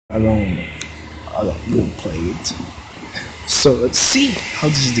I don't I don't play it. So let's see how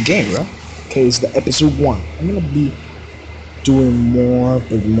this is the game, right? Okay, it's the episode 1. I'm gonna be doing more,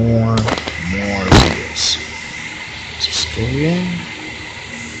 but more videos. Just go in.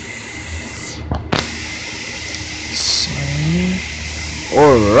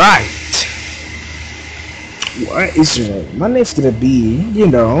 Alright. What is your name? My name's gonna be,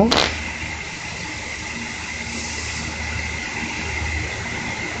 hmm,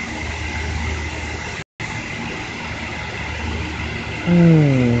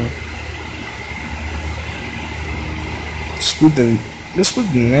 let's put the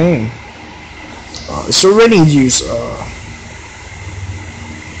name. It's already in use.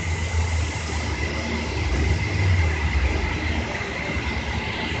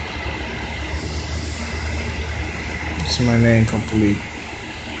 It's my name complete.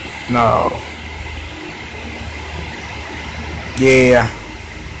 No. Yeah.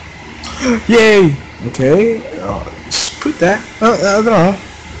 Yay. Okay. Let's put that. I don't know.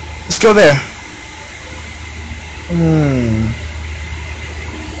 Let's go there. Hmm.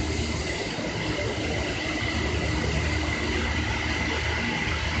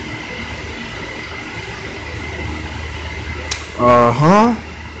 Uh-huh.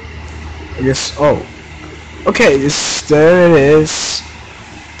 I guess. Oh. Okay. There it is.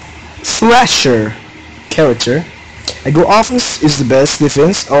 Slasher character. I go offense is the best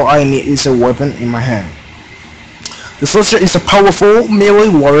defense. All I need is a weapon in my hand. The slasher is a powerful melee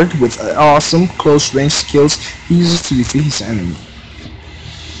warrior with awesome close range skills he uses to defeat his enemy.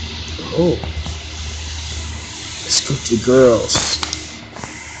 Oh. Let's go to the girls.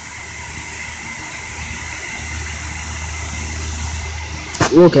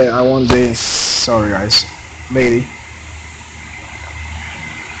 Okay, I want this. Sorry guys. Lady.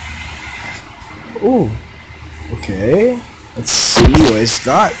 Oh. Okay. Let's see what it's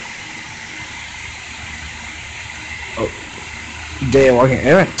got. Oh. Day walking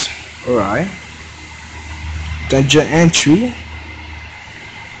errand. Alright. Dungeon entry.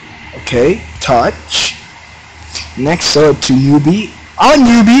 Okay. Touch. Next up to newbie. I'm a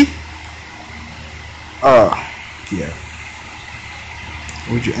newbie! Yeah.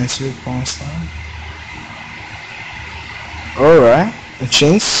 Would you answer it last time? Alright. A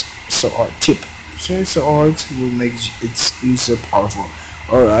chainsaw art tip. Chainsaw art will make its user powerful.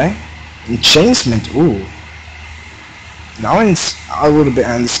 Alright. Enchantment. Ooh. Now it's a little bit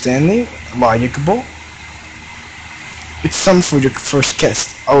understanding. Logical. It's time for your first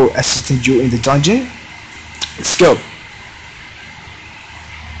cast. Oh, assisting you in the dungeon. Let's go.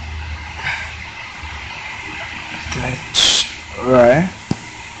 Touch. Alright.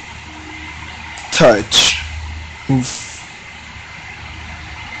 Touch.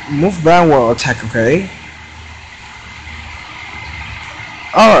 Move back while attack, okay?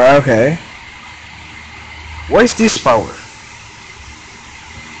 Alright, okay. What is this power?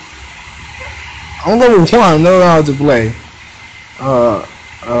 I'm level 1, I don't know how to play.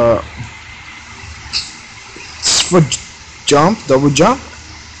 It's for jump, double jump?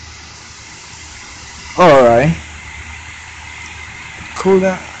 Alright. Cool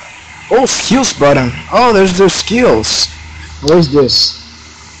that. Oh, skills button. Oh, there's those skills. What is this?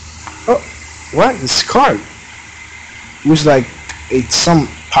 Oh, what? This card. It was like it's some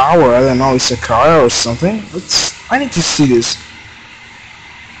power. I don't know. It's a card or something. I need to see this.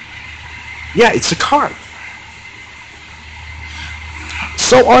 Yeah, it's a card.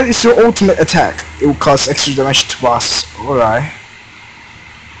 So art is your ultimate attack. It will cause extra damage to bosses. Alright.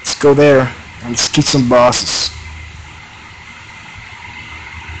 Let's go there and let's kick some bosses.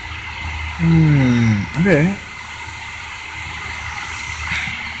 Okay.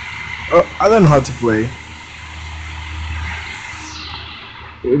 Oh, I don't know how to play.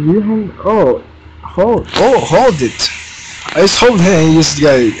 If you hold it. I just hold it and use the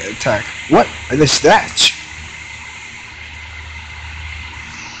guy attack. What? I just dash.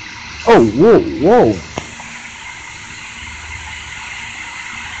 Oh, whoa.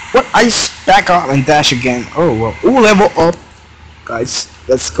 What? I just back up and dash again. Oh, well. Ooh, level up. Guys,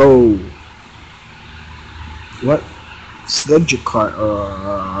 let's go. What? Select your card.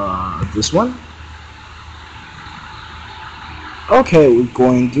 This one? Okay, we're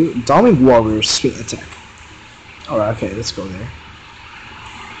going to Dominant Warrior Swing Attack. Alright, okay, let's go there.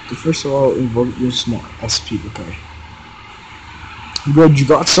 So first of all, invoke your small SP, okay. Good, you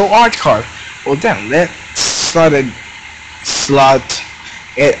got so art card. Well then, let's slot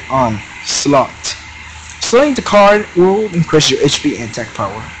it on. Slot. Slotting the card will increase your HP and attack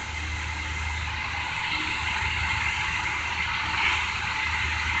power.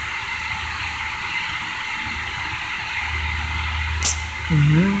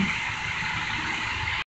 Mm-hmm.